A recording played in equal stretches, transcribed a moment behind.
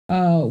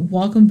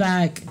Welcome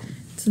back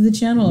to the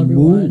channel,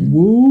 everyone.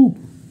 Woo, woo.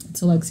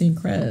 To Lexxy and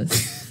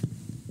Chris.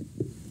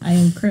 I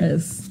am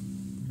Chris.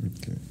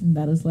 Okay. And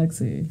that is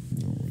Lexxy.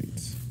 All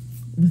right.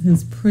 With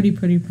his pretty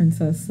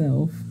princess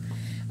self.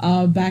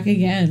 Back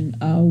again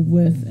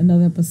with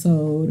another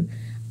episode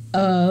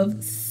of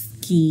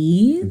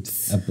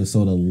Sk8.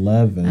 Episode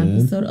 11.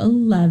 Episode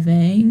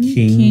 11.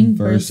 King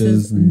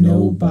versus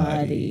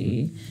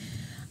Nobody.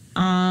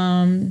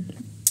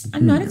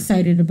 I'm not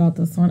excited about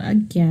this one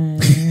again.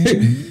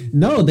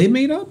 No, they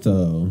made up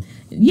though.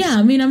 Yeah,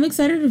 I mean, I'm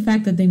excited the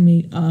fact that they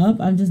made up.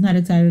 I'm just not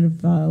excited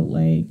about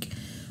like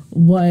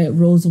what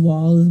Rose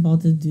Wall is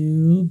about to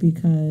do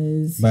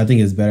because. But I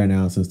think it's better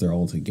now since they're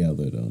all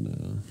together though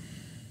now.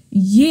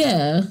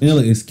 Yeah. You know,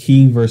 like, it's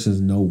King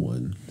versus no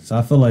one. So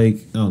I feel like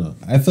I don't know.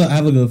 I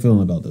have a good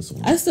feeling about this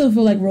one. I still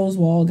feel like Rose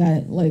Wall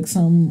got like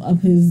some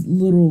of his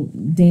little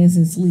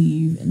dancing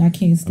sleeve, and I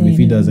can't stand. I mean, if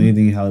he him. does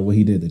anything what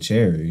he did to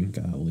Cherry,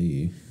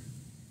 golly.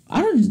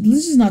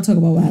 Let's just not talk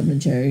about what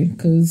happened to Cherry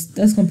because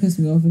that's gonna piss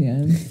me off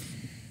again.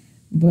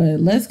 But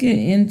let's get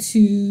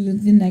into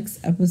the next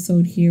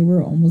episode here.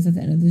 We're almost at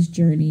the end of this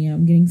journey.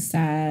 I'm getting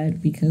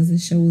sad because the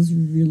show is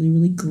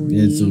really great.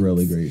 It's a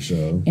really great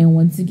show. And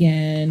once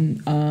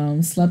again,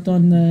 slept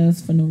on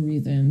this for no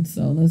reason.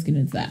 So let's get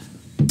into that.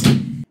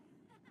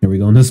 Here we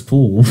go in this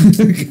pool. I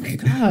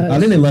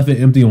think they left it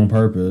empty on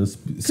purpose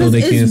so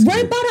they can. It's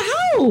right by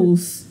the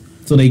house.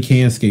 So they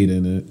can skate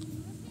in it.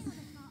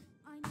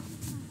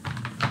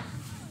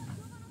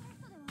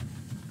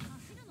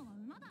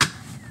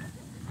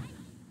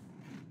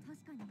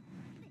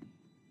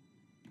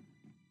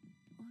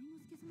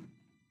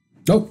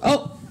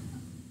 Oh.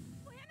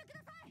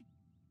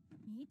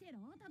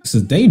 This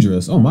is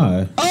dangerous. Oh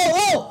my.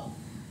 Oh.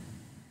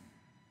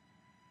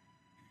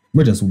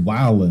 We're just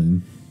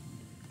wilding.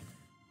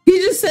 He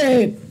just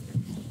said,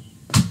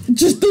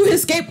 just threw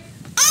his escape.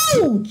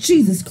 Oh,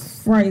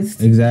 Jesus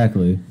Christ.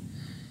 Exactly.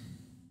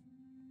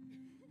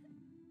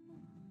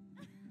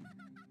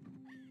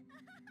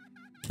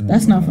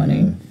 That's not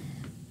funny.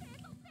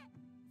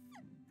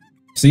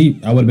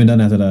 See, I would have been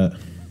done after that.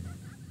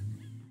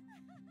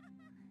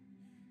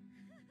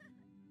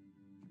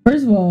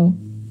 First of all,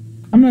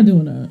 I'm not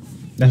doing that.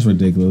 That's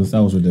ridiculous.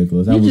 That was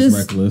ridiculous. That was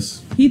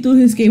reckless. He threw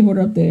his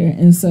skateboard up there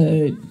and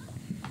said,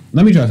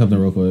 let me try something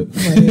real quick.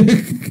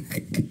 Right.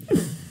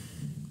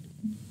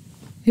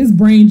 His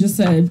brain just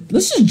said,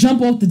 let's just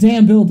jump off the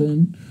damn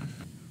building.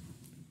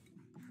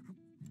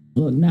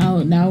 Look,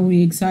 now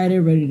we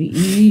excited, ready to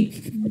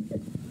eat.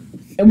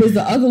 It was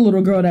the other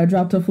little girl that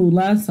dropped her food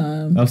last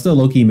time. I'm still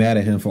low-key mad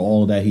at him for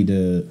all that he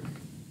did.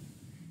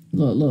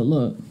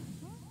 Look.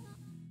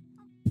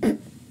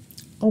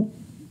 Oh.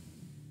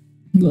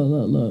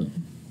 Look.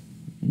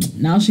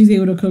 Now she's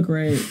able to cook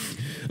right.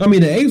 I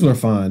mean, the eggs were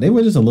fine. They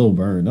were just a little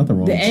burned. Nothing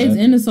wrong with that. The eggs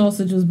and the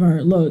sausage was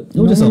burnt. Look, it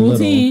was just a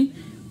routine.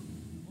 little.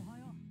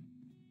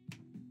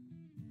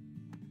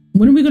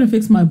 When are we going to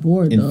fix my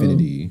board, though?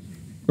 Infinity.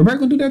 We're not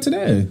going to do that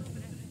today.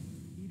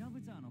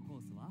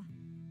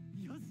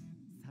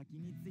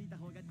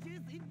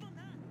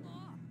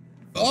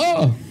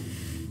 Oh,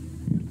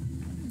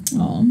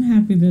 I'm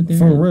happy that they're...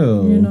 For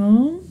real. You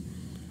know?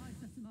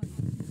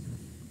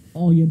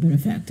 All your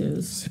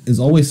benefactors. It's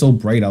always so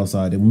bright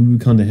outside, and when we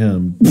come to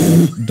him,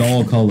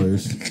 dull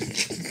colors.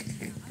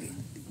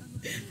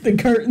 The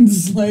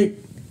curtains, like,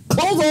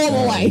 close all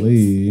the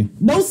lights.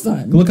 No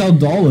sun. Look how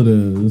dull it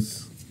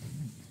is.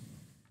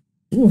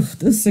 Oof,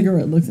 this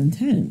cigarette looks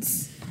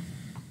intense.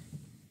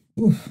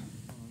 Oof.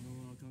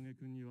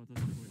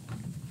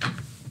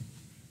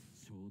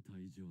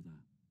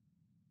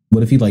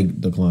 What if he,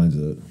 like, declines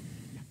it?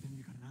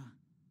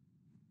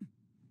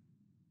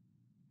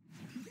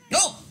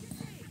 Oh!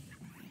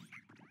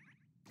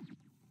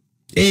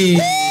 Hey!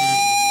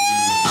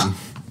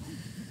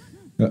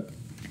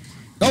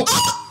 Oh!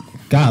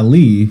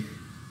 Golly.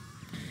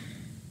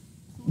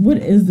 What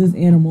is this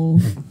animal?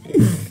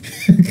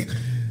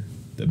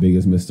 The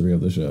biggest mystery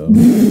of the show.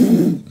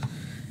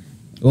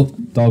 Oh,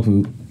 dog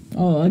food.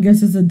 Oh, I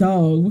guess it's a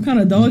dog. What kind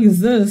of dog is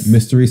this?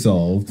 Mystery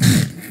solved.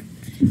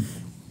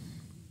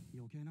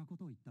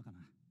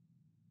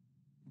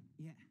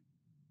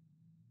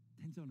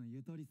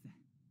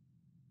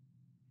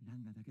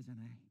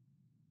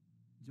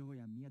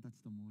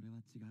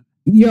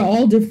 You're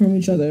all different from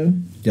each other.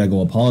 Gotta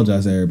go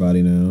apologize to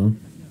everybody now.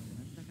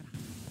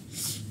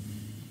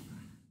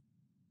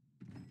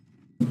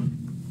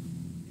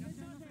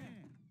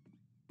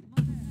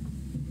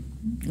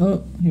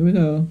 Oh, here we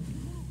go.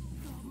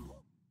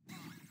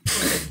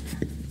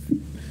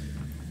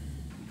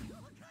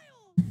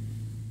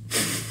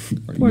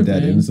 Are you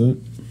that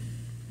innocent?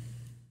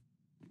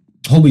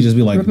 Hope he just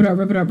be like, rip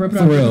it up. For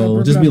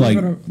real, just be like,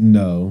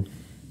 no.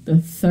 The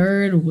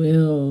third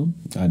wheel.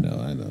 I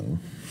know.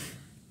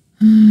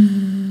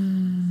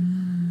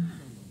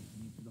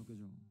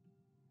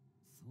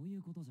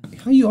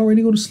 How you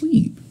already go to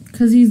sleep?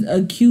 Because he's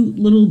a cute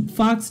little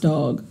fox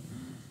dog.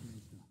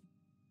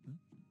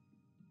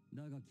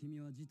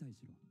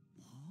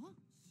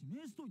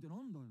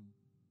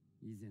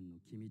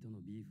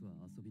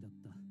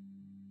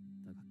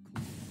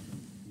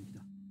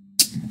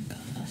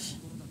 Gosh.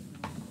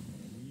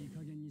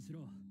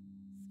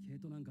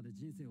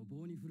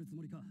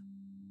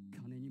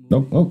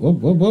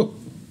 Oh.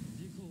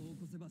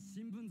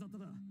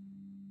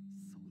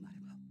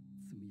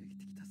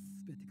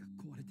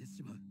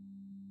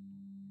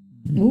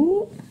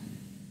 Ooh.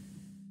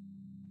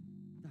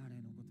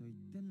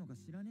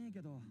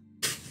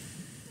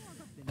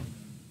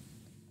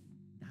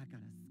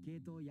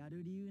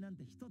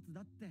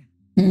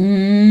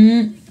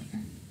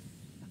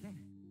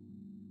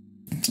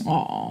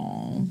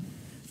 Aww,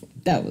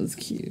 that was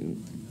cute.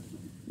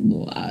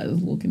 Little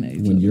eyes looking at each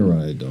other. When you're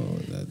right, dog,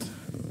 that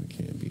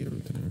can't be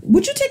everything.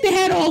 Would you take the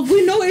hat off?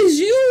 We know it's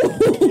you.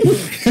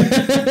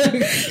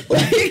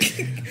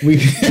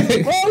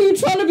 Bro, you're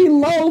trying to be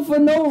low for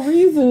no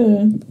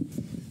reason.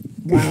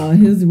 Wow,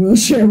 his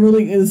wheelchair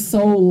really is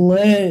so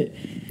lit.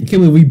 I can't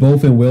believe we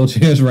both in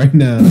wheelchairs right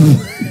now.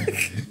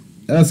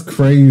 That's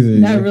crazy.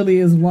 That really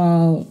is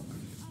wild.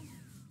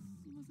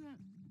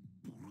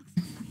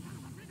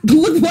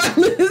 Look, why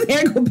let his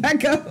hair go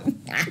back up?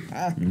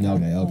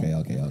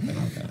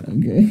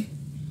 Okay.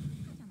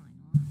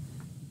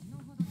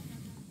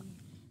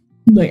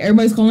 Like,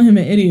 everybody's calling him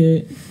an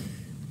idiot.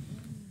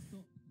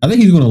 I think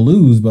he's gonna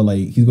lose, but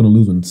like he's gonna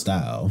lose in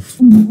style.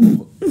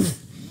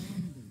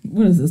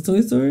 What is this,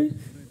 Toy Story?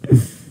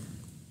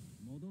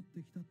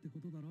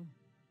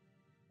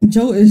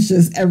 Joe is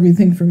just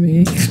everything for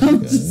me.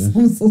 I'm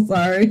so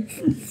sorry.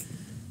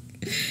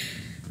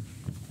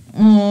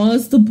 Oh,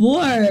 it's the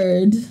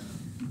board.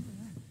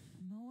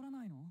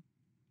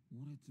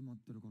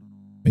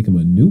 Make him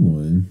a new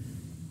one.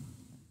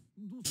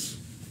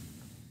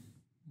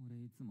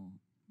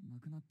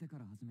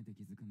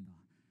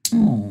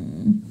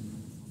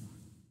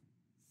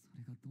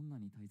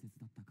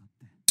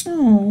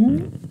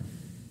 Oh.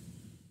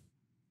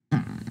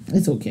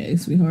 It's okay,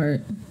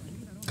 sweetheart.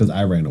 Because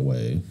I ran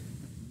away.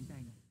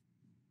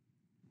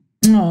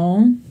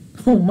 Oh.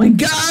 Oh my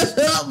gosh.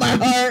 Oh, my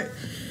heart.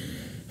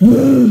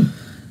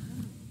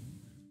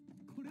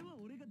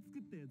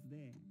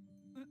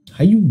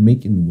 How you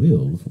making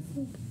wheels?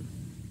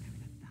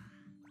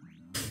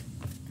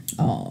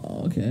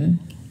 Oh, okay.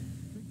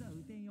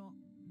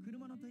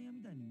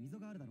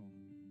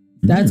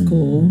 That's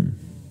cool.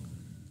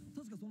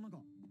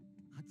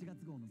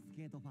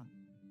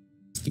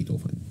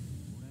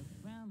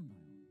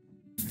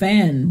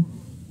 Fan.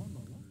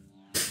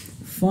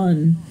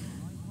 Fun.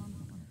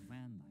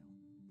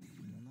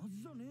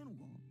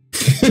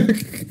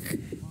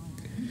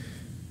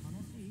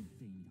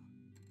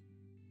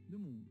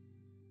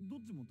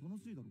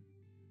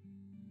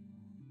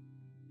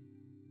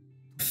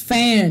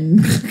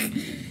 Fan.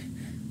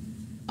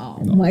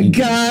 Oh my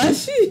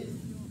gosh.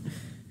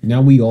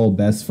 Now we all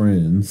best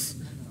friends.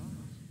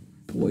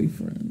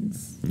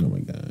 Boyfriends. Oh my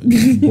god.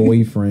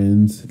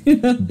 Boyfriends.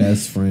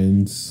 Best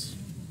friends.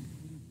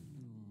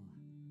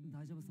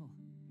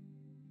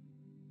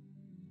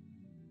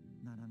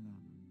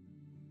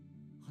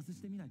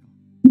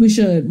 We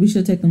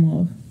should take them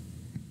off.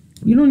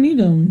 You don't need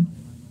them.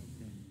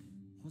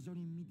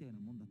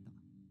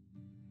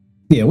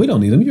 Yeah, we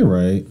don't need them. You're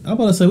right. I'm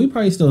about to say we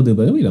probably still do,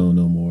 but we don't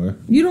no more.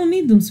 You don't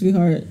need them,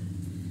 sweetheart.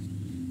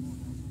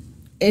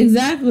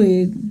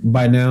 Exactly.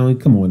 By now,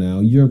 come on now.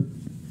 Yeah,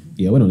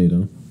 we don't need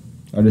them.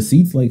 Are the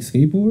seats like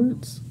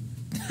skateboards?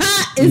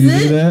 Ha! Is it?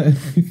 Do that?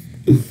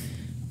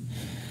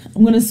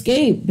 I'm gonna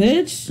skate,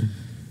 bitch.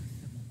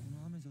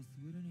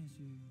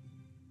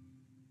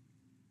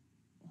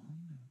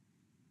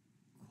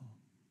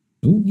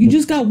 Ooh, you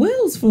just got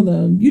wheels for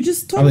them. You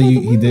just talked about the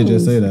wheels. He did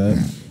just say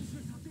that.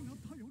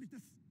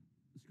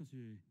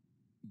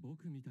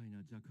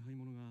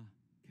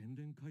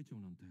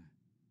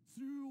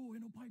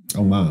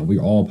 Oh my, we're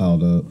all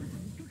piled up.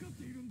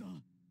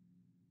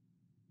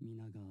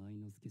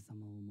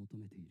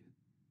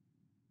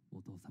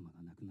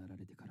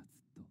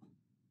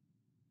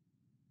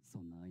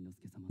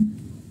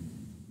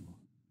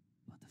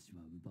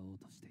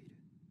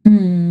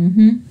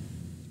 Mm-hmm.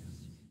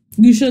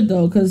 You should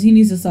though, because he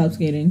needs to stop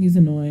skating. He's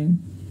annoying.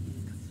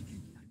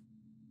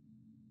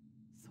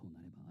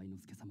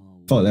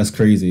 Oh, that's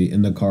crazy.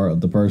 In the car,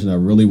 the person that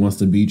really wants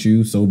to beat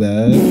you so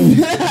bad.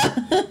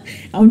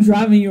 I'm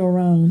driving you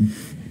around.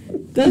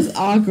 That's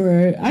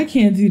awkward. I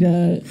can't do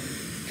that.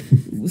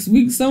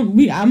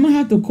 I'm gonna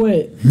have to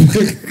quit.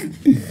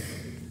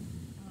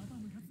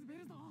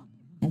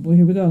 Oh boy,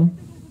 here we go.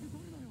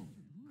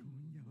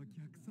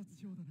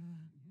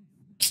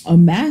 A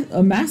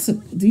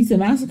massacre? Do you say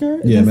massacre?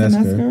 Yeah,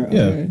 massacre.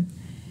 Yeah. Okay.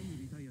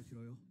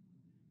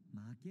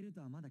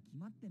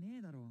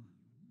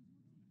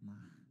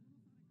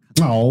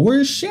 Oh,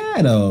 where's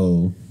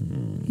Shadow?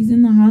 He's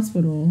in the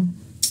hospital.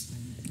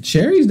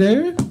 Cherry's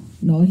there.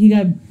 No, he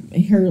got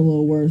hurt a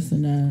little worse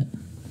than that.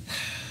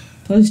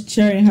 Plus,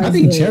 Cherry and her. I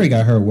think Cherry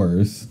got hurt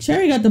worse.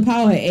 Cherry got the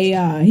power of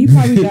AI. He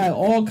probably got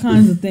all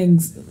kinds of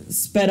things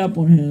sped up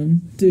on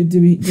him to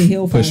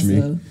heal faster. Push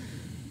me.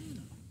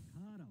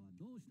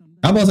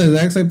 I'm about to say the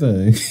exact same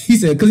thing. He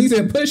said,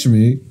 push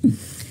me.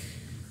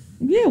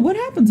 Yeah, what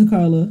happened to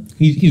Carla?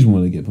 He just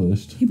wanted to get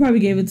pushed. He probably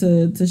gave it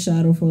to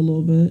Shadow for a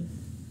little bit.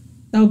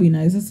 That would be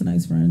nice. That's a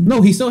nice friend.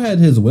 No, he still had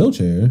his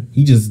wheelchair.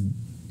 He just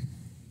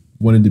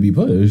wanted to be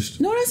pushed.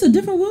 No, that's a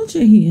different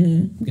wheelchair he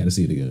in. You gotta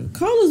see it again.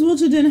 Carla's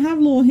wheelchair didn't have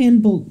little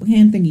hand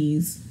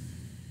thingies.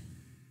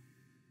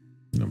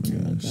 Oh my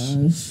gosh.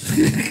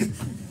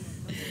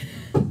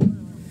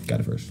 Got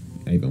it first.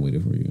 I even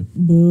waited for you.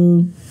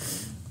 Boo.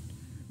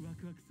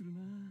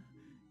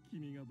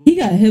 He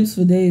got hips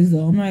for days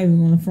though. I'm not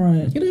even on the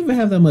front. He don't even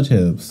have that much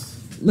hips.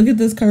 Look at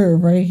this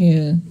curve right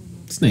here.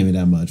 It's not even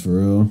that much for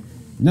real.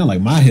 Not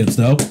like my hips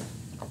though.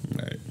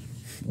 Right.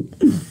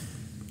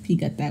 He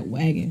got that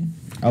wagon.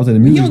 I was at the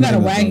music. He don't got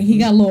a wagon. He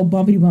got a little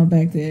bumpity bump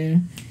back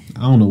there.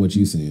 I don't know what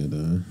you saying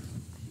though.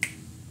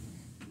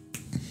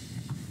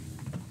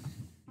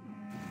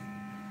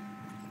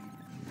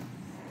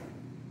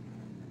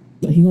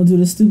 But he gonna do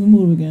this stupid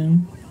move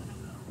again.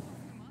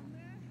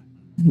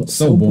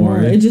 So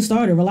boring. It just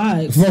started.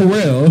 Relax. For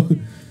real.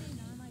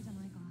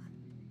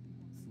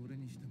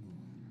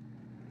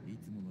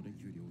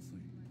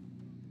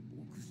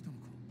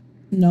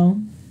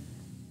 No.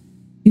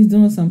 He's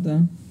doing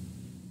something.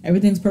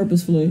 Everything's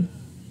purposefully.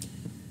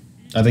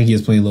 I think he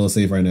is playing a little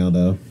safe right now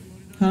though.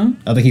 Huh?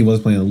 I think he was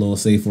playing a little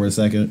safe for a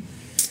second.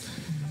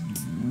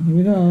 Here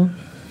we go.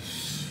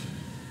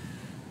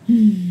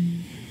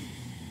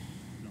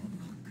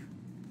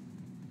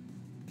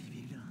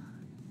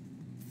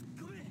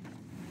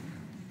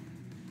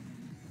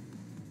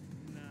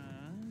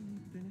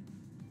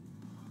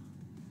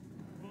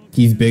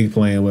 He's big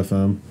playing with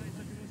him.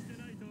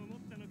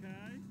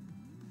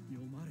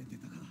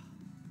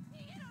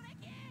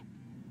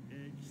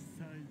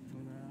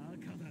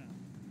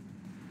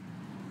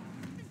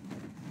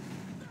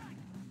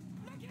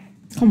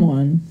 Come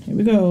on. Here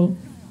we go.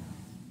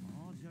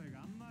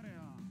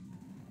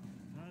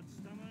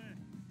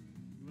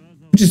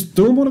 Just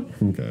threw him on a...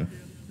 Okay.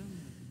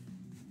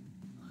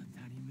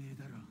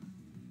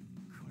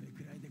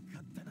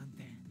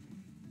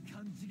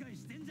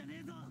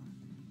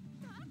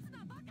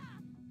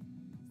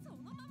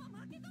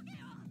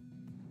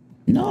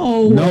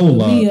 No. No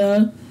luck.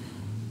 Mia.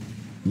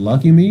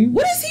 Lucky me?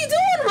 What is he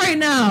doing right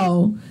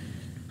now?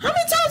 How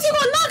many times you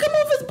gonna knock him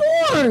off his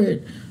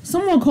board?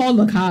 Someone call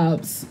the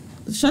cops.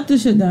 Shut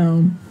this shit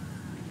down.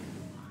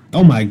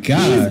 Oh my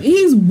god.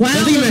 He's wilding.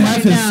 Doesn't he even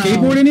have his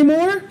skateboard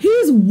anymore?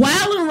 He's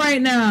wilding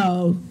right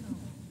now.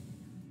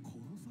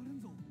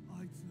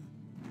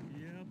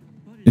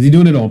 Is he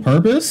doing it on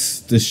purpose?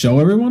 To show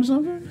everyone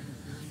something?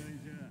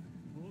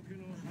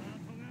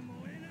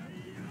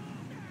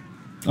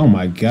 Oh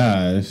my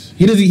gosh.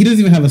 He doesn't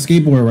even have a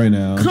skateboard right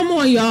now. Come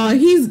on, y'all.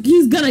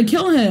 He's gonna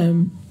kill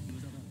him.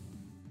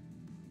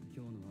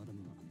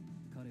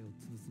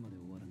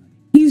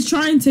 He's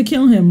trying to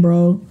kill him,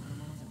 bro.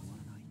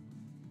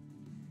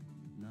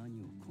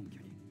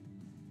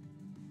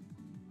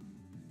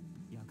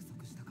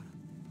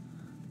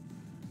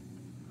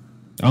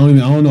 I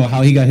don't know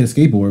how he got his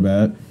skateboard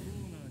back.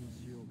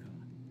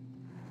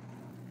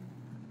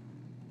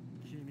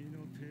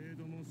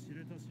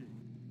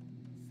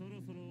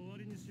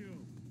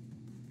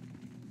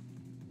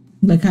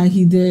 Like how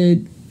he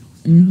did.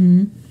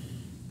 Mm-hmm.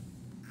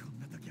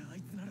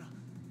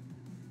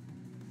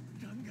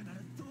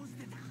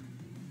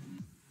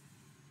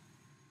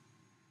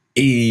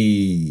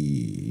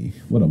 Hey,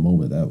 what a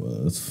moment that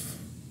was.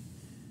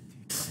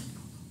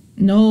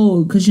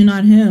 No, because you're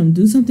not him.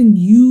 Do something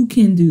you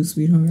can do,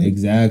 sweetheart.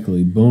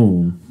 Exactly.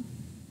 Boom.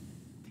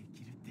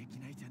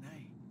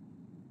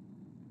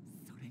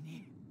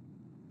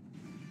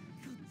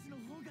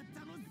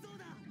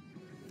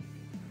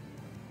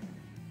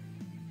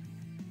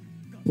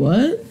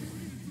 What?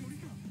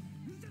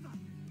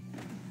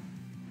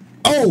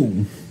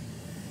 Oh!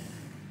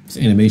 This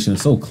animation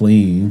is so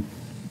clean.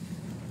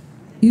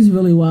 He's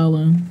really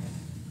wilding.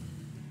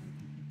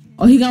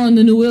 Oh, he got on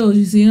the new wheels.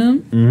 You see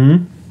him?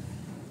 Mm-hmm.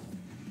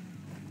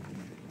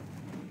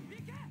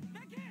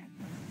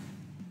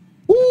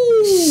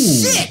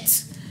 Ooh!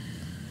 Shit!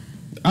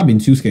 I've been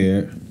too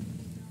scared.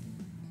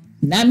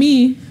 Not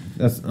me.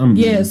 That's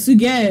yeah,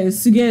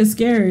 Sk8 is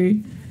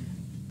scary.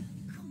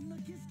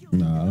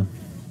 Nah.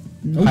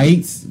 Nope.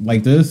 Heights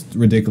like this,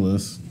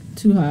 ridiculous.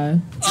 Too high.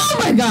 Oh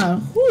my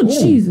god! Oh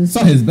Jesus!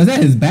 Is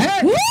that his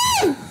back? Woo!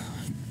 I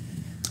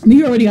mean,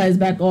 he already got his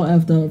back all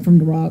effed up from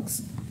the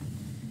rocks.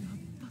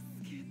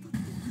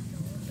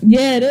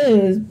 Yeah, it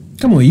is.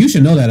 Come on, you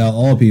should know that out of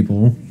all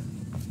people.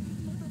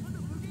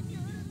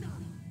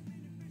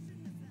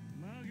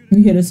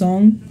 You hear the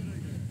song?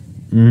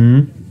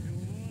 Mm-hmm.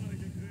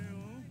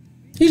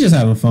 He's just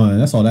having fun.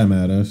 That's all that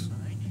matters.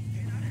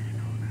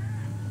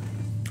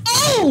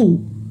 Oh!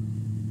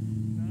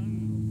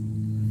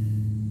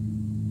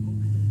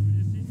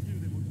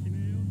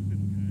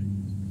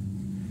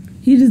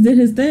 He just did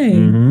his thing.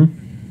 Mm-hmm.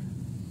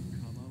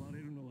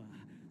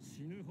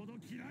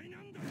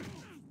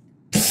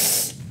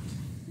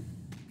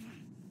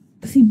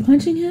 Is he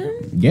punching him?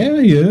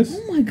 Yeah, he is.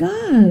 Oh my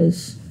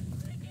gosh.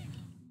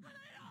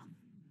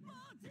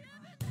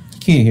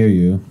 Can't hear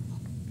you.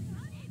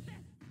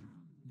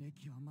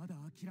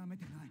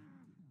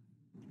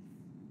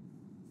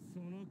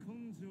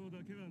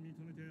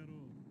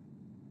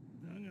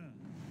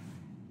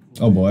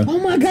 Oh boy. Oh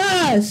my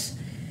gosh.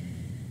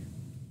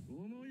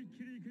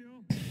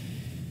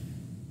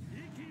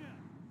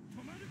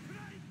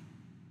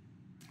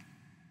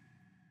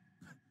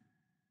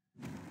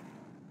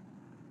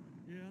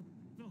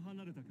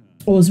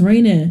 Oh, it's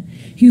raining.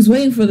 He was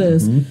waiting for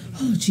this.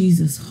 Oh,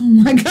 Jesus. Oh,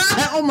 my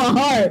God. Oh, my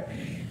heart.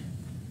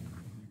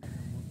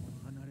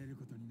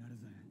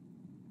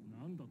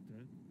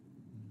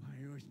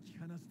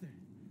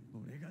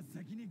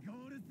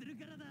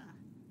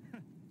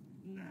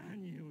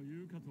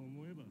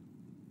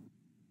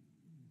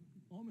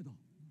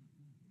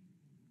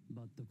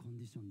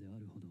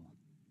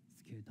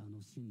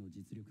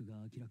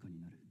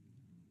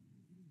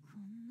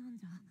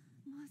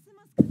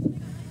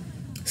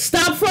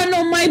 Stop fronting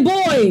on my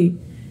boy.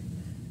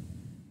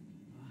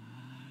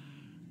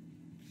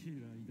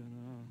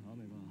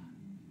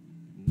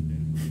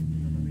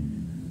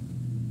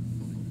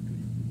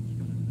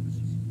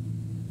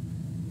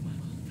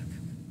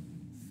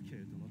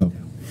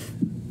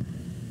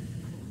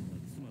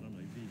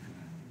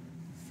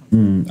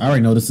 I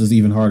already know this is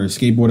even harder.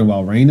 Skateboarding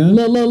while raining.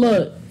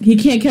 Look. He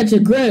can't catch a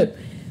grip.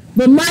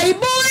 But my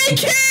boy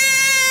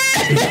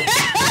can!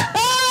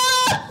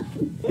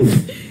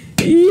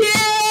 Yeah,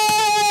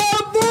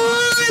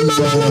 boy! Look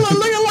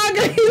at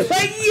Locker. He's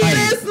like,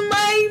 yes,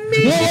 my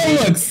man!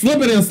 Look,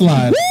 slip it and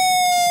slide.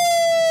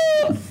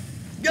 Woo!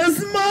 That's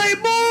my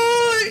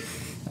boy!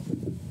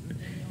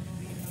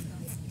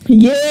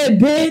 Yeah,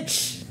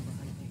 bitch!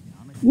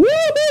 Woo!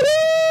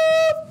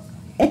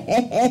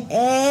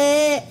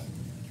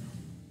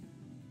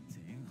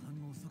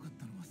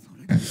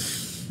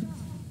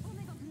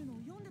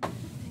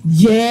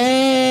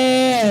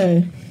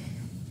 Yeah.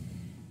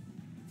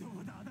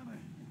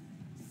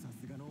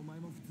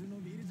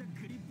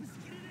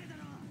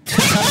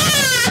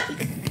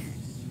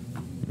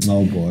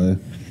 Oh boy.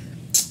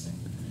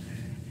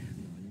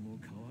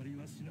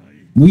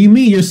 What do you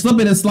mean? You're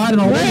slipping and sliding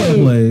all over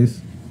the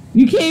place.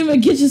 You can't even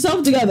get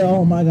yourself together.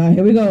 Oh my God,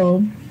 here we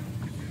go.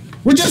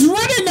 We're just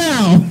running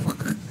now.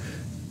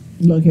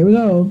 Look, here we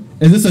go.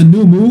 Is this a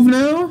new move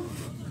now?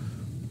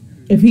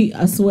 If he,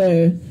 I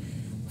swear,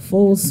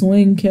 full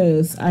swing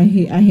kiss. I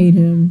hate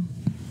him.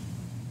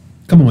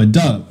 Come on,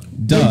 duck.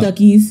 Hey,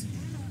 duckies.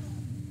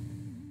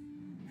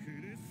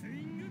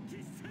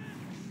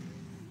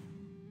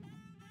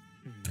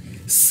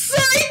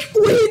 Psych!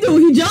 What he do?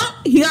 He jump?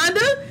 He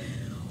under?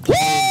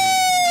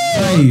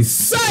 Nice.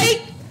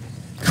 Psych!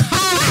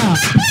 Ha!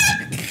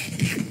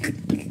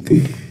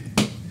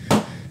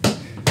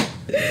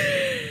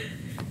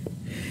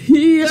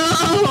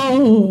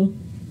 Yo!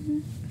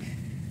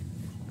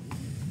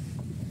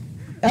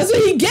 That's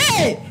what he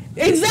get!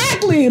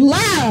 Exactly!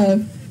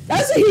 Live!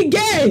 That's what he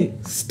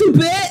get!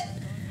 Stupid!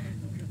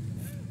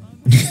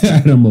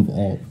 Adam of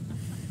all.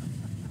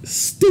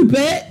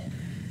 Stupid!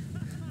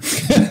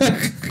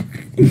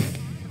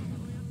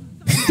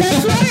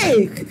 That's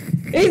right!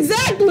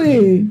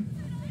 Exactly!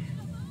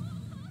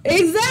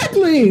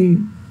 Exactly!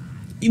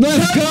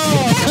 Let's go!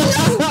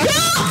 Let's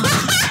go!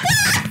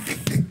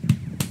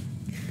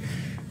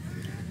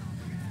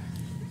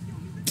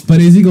 But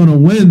is he gonna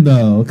win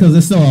though? Because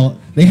it's still,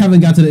 they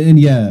haven't got to the end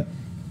yet.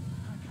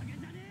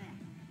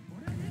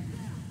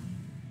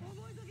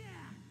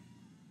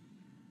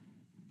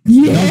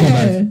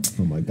 Yeah.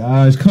 Oh my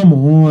gosh! Come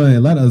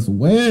on, let us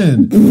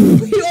win.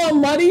 We all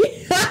muddy.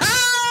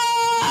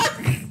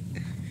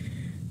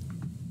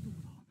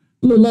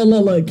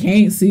 Look,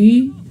 can't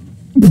see.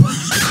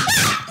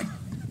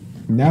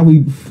 Now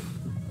we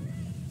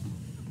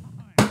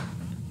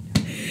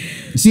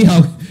see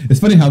how it's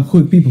funny how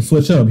quick people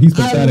switch up. He's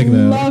pathetic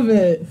now.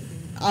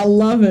 I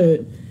love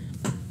it.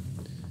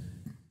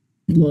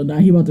 Look, now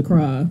he about to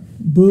cry.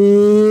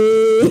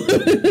 Boo!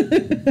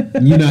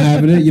 You not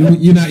having it?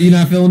 You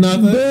not feeling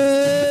nothing?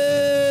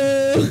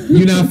 Boo!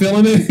 You not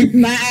feeling it?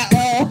 Not at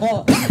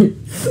all.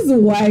 This is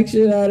whack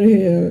shit out of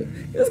here.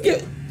 Let's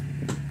get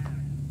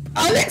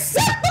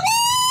unacceptable.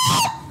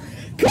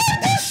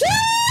 Cut the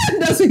shit.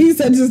 That's what he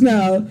said just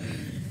now.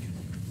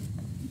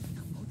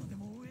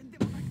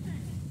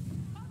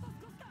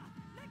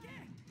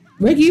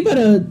 Ricky, you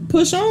better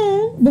push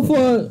on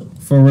before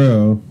For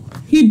real.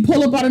 he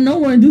pull up out of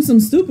nowhere and do some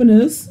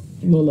stupidness.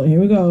 Look, here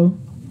we go.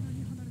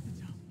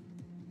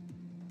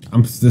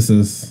 This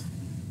is.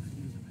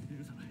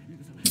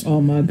 Oh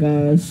my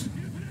gosh.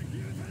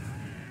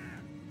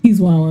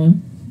 He's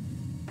wilding.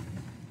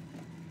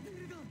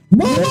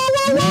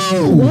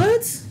 Whoa!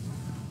 What?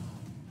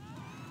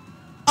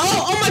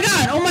 Oh my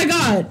god! Oh my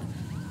god!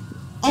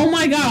 Oh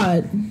my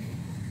god!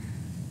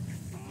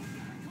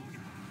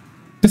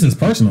 This is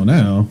personal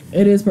now.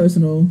 It is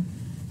personal.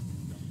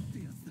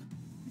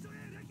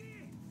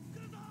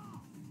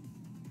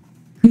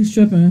 He's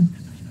tripping.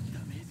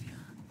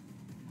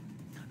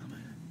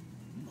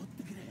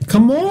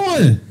 Come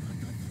on!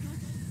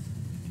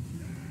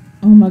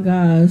 Oh my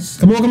gosh.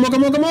 Come on! Oh my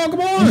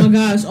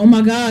gosh. Oh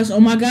my gosh. Oh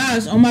my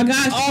gosh. Oh my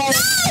gosh.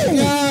 Oh my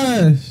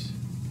gosh!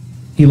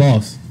 He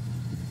lost.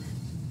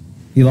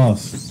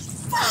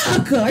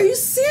 Fuck! Are you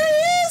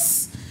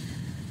serious?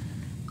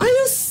 Are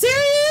you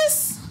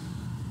serious?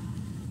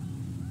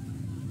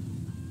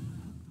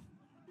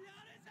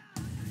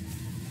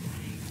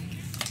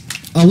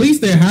 At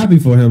least they're happy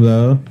for him,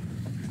 though.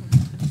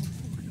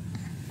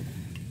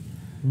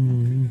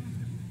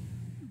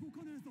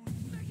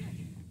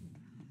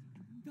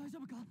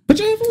 Put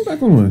your headphones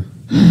back on.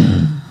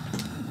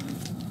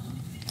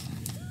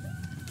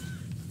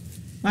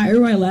 Why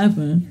everybody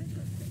laughing?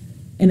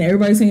 And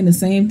everybody saying the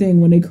same thing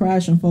when they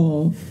crash and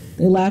fall.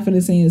 They laughing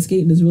and saying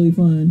skating is really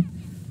fun.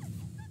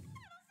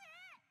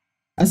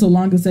 That's what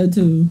Lanka said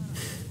too.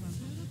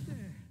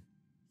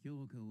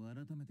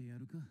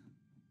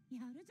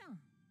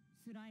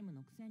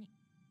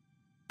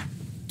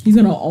 He's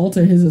gonna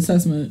alter his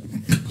assessment.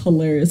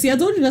 Hilarious. See, I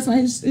told you that's not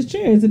his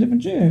chair. It's a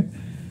different chair.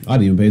 I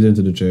didn't even pay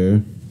attention to the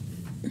chair.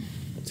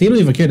 See, he don't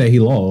even care that he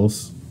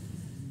lost.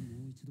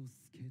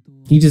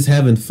 He just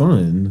having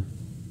fun.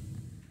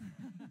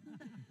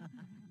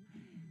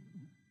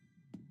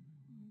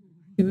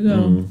 Here we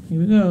go. Here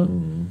we go.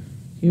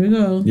 Here we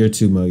go. You're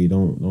too muggy.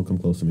 Don't come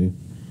close to me.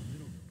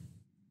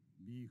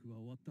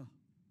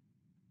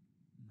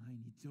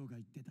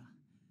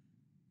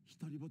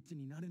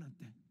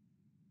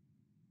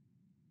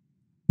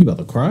 You about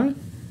to cry?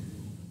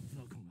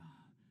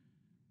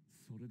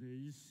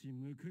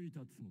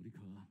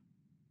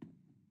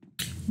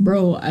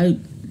 Bro, I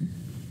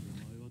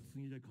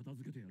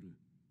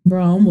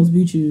almost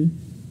beat you.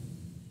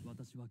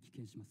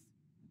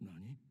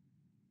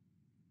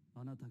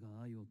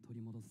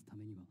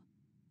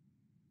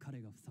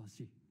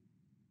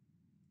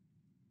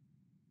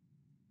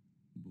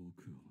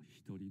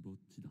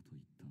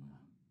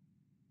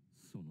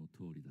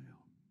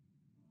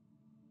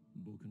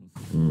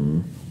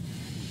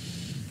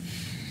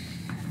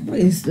 What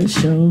is this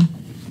show?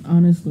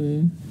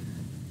 Honestly.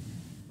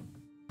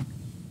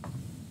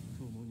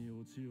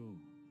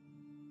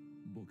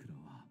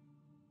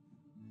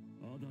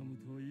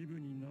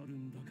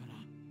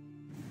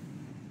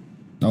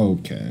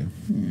 Okay.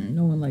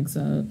 No one likes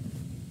that.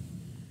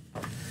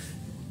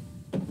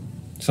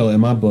 So in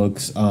my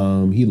books,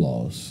 he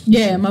lost.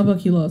 Yeah, in my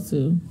book he lost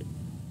too.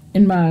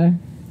 In my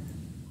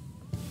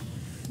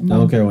I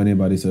don't care what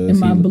anybody says. In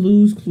my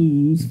Blues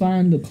Clues,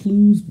 find the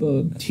Clues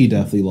book. He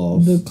definitely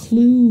lost. The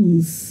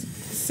Clues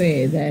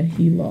say that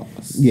he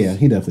lost. Yeah,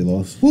 he definitely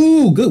lost.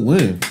 Woo, good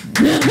win.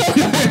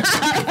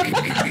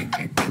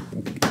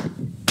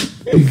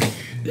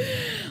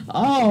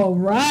 All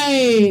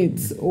right.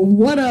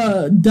 What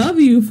a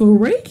W for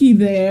Reiki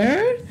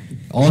there.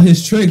 All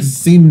his tricks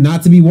seem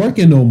not to be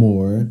working no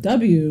more.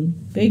 W.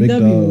 Big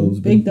W. Dubs,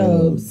 big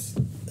dubs.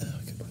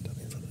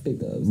 Big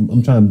dubs.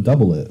 I'm trying to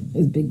double it.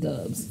 It's big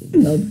dubs.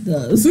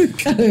 Dubs.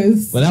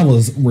 But that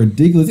was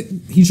ridiculous.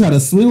 He tried to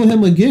swing with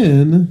him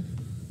again.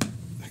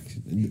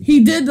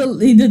 He did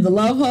the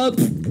love hug.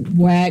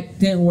 Whack.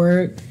 Didn't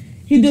work.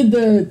 He did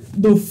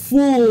the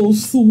full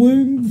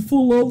swing.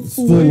 Full love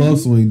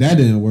swing. That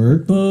didn't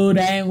work. Boo,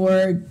 that ain't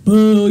work.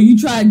 Boo, you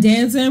tried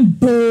dancing.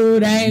 Boo,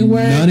 that ain't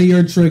work. None of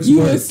your tricks You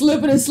worked. were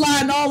slipping and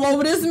sliding all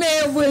over.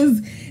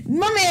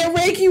 My man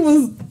Reiki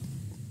was.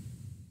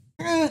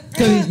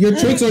 Because your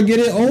tricks are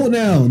getting old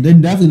now. They're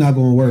definitely not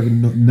going to work.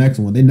 Next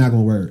one, they're not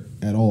going to work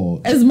at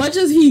all. As much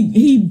as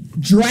he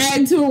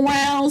dragged him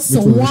around,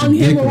 swung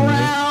him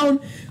around,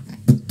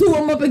 threw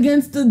him up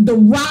against the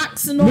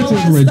rocks and all that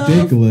stuff. Which was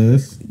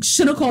ridiculous.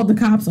 Should have called the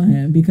cops on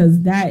him because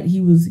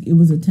it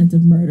was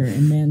attempted murder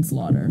and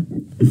manslaughter.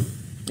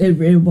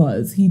 It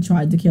was. He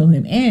tried to kill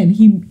him and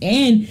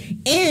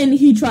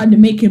he tried to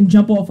make him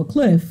jump off a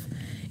cliff.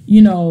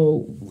 You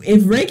know,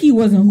 if Reiki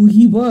wasn't who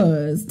he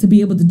was to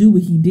be able to do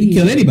what he did, he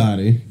killed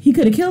anybody. He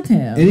could have killed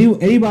him.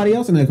 Anybody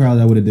else in that crowd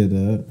that would have did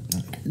that.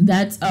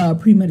 That's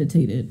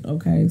premeditated.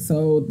 Okay,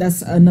 so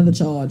that's another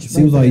charge.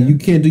 Seems like you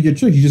can't do your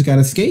trick. You just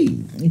gotta skate.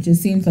 It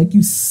just seems like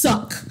you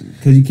suck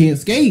because you can't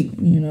skate.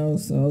 You know,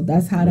 so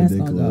that's how that's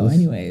gonna go.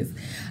 Anyways,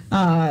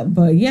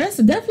 but yeah, that's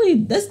definitely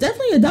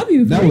a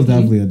W. That was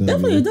definitely a W.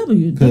 Definitely a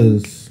W.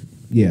 Because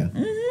yeah,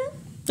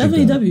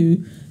 definitely a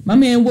W. My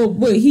man,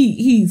 what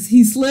he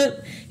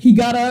slipped. He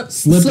got up,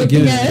 slipped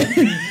again.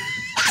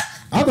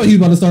 I thought he was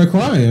about to start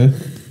crying.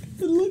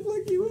 It looked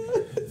like he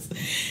was.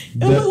 It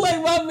looked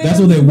like my man. That's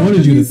what they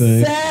wanted you to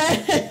think.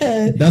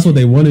 Sad. That's what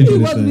they wanted you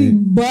to think. He about to be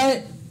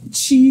butt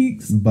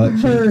cheeks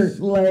hurt.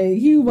 Like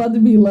he about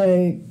to be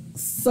like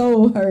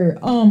so hurt.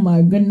 Oh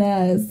my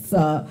goodness.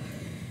 Oh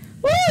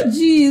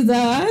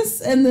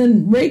Jesus. And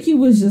then Reiki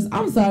was just.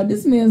 I'm sorry.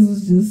 This man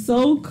was just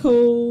so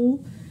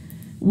cool.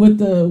 With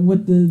the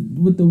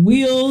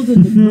wheels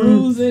and the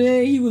grooves in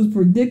it, he was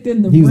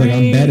predicting the rain. He was like,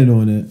 I'm betting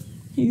on it.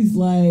 He's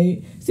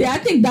like, see, I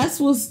think that's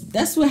what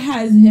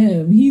has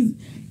him. He's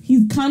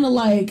kind of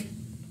like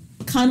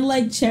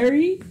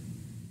Cherry,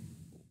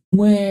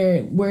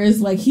 where it's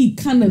like he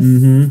kind of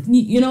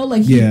you know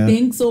like he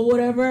thinks or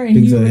whatever and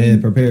thinks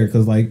ahead, prepared.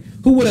 Because like,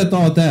 who would have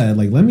thought that?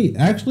 Like, let me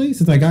actually,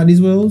 since I got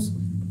these wheels,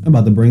 I'm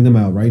about to bring them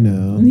out right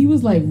now. And he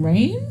was like,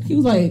 rain. He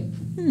was like,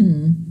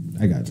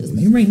 I got this. Just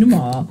let me ring them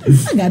all.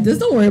 I got this.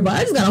 Don't worry about it.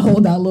 I just gotta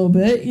hold out a little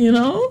bit, you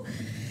know.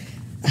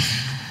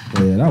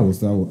 Yeah, that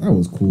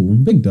was cool.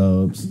 Big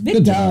dubs.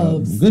 Big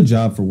dubs. Good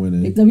job for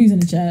winning. Big W's in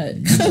the chat.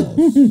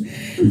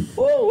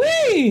 Oh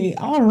wait.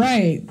 All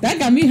right, that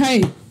got me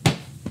hyped.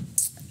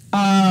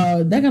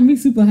 That got me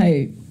super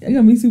hyped. That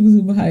got me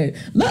super hyped.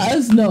 Let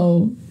us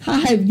know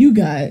how hyped you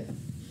got.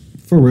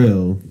 For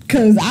real.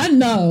 Cause I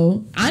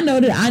know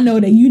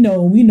that you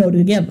know, we know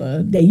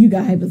together that you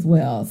got hype as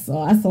well.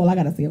 So that's all I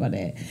gotta say about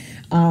that.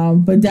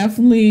 But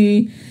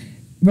definitely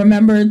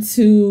remember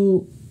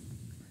to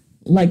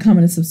like,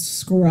 comment, and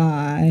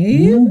subscribe.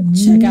 Mm-hmm.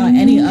 Check out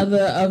any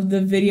other of the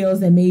videos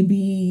that may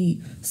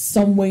be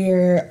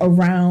somewhere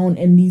around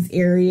in these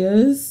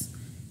areas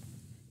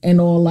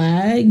and all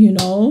that, you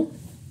know.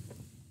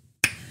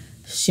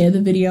 Share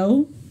the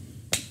video.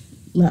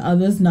 Let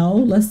others know.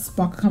 Let's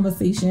spark a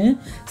conversation.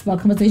 Spark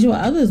a conversation with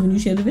others when you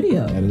share the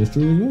video. That is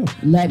true as well.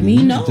 Let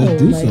me know. Just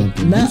do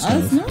something. Let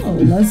us know.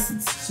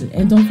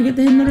 And don't forget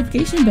to hit the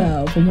notification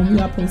bell for when we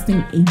are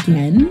posting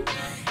again.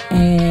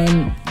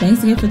 And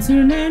thanks again for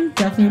tuning in.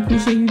 Definitely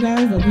appreciate you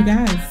guys. Love you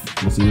guys.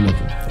 We'll see you next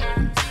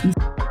time.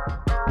 Peace.